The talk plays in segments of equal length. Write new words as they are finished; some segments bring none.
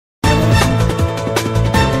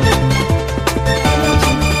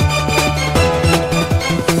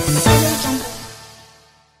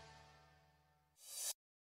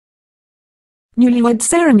Newlywed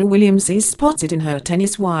Serena Williams is spotted in her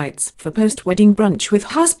tennis whites for post-wedding brunch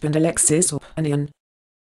with husband Alexis Ohanian.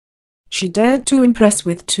 She dared to impress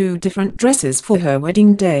with 2 different dresses for her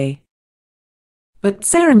wedding day. But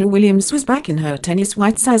Serena Williams was back in her tennis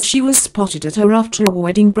whites as she was spotted at her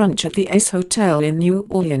after-wedding brunch at the Ace Hotel in New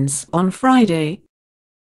Orleans on Friday.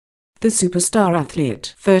 The superstar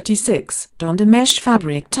athlete, 36, donned a mesh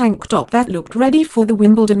fabric tank top that looked ready for the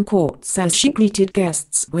Wimbledon courts as she greeted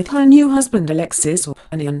guests with her new husband Alexis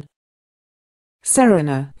Ohanian.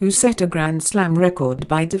 Serena, who set a Grand Slam record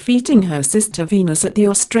by defeating her sister Venus at the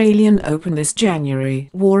Australian Open this January,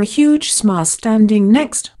 wore a huge smile standing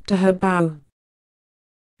next to her bow.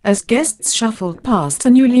 As guests shuffled past the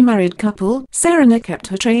newly married couple, Serena kept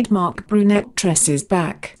her trademark brunette tresses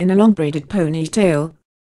back in a long braided ponytail.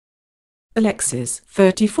 Alexis,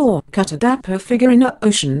 34, cut a dapper figure in an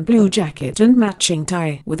ocean blue jacket and matching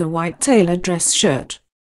tie with a white tailored dress shirt.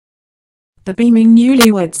 The beaming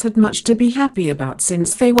newlyweds had much to be happy about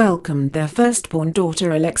since they welcomed their firstborn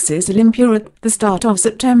daughter Alexis Olympia at the start of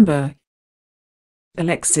September.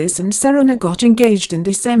 Alexis and Serena got engaged in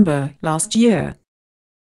December last year.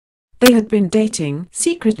 They had been dating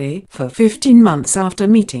secretly for 15 months after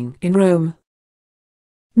meeting in Rome.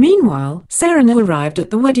 Meanwhile, Serena arrived at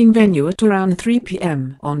the wedding venue at around 3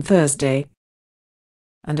 p.m. on Thursday,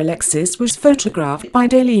 and Alexis was photographed by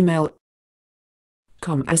Daily Mail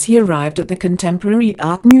as he arrived at the Contemporary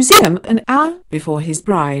Art Museum an hour before his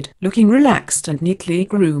bride, looking relaxed and neatly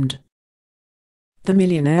groomed. The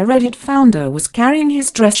millionaire Reddit founder was carrying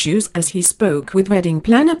his dress shoes as he spoke with wedding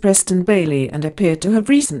planner Preston Bailey and appeared to have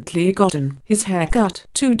recently gotten his hair cut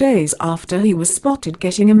 2 days after he was spotted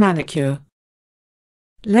getting a manicure.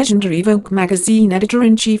 Legendary Vogue magazine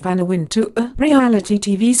editor-in-chief Anna Wintour, reality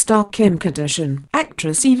TV star Kim Kardashian,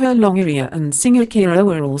 actress Eva Longoria and singer Kira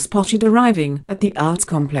were all spotted arriving at the arts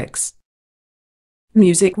complex.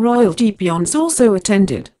 Music royalty Beyoncé also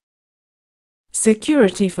attended.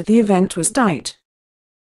 Security for the event was tight.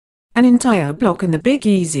 An entire block in the Big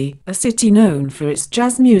Easy, a city known for its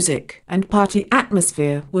jazz music and party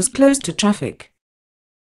atmosphere, was closed to traffic.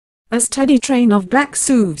 A steady train of black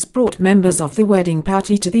SUVs brought members of the wedding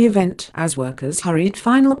party to the event as workers hurried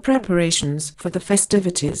final preparations for the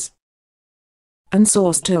festivities. An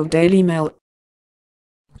source told Daily Mail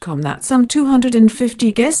that some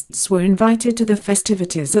 250 guests were invited to the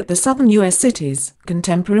festivities at the southern U.S. city's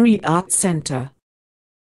Contemporary Arts Center.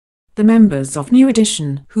 The members of New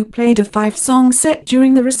Edition, who played a 5-song set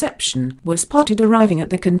during the reception, were spotted arriving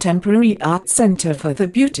at the Contemporary Arts Center for the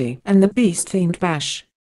Beauty and the Beast-themed bash.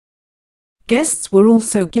 Guests were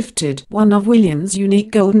also gifted one of Williams'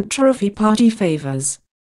 unique golden trophy party favors.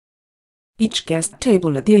 Each guest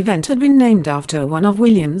table at the event had been named after one of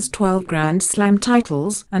Williams' 12 Grand Slam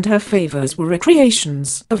titles, and her favors were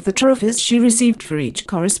recreations of the trophies she received for each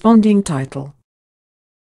corresponding title.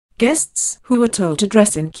 Guests, who were told to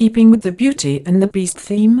dress in keeping with the Beauty and the Beast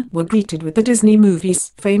theme, were greeted with the Disney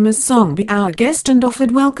movie's famous song "Be Our Guest" and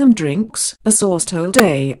offered welcome drinks, a source told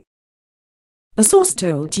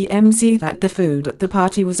TMZ that the food at the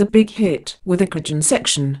party was a big hit, with a Cajun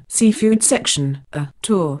section, seafood section, a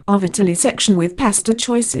tour of Italy section with pasta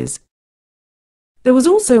choices. There was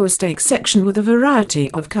also a steak section with a variety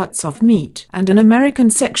of cuts of meat and an American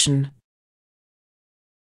section.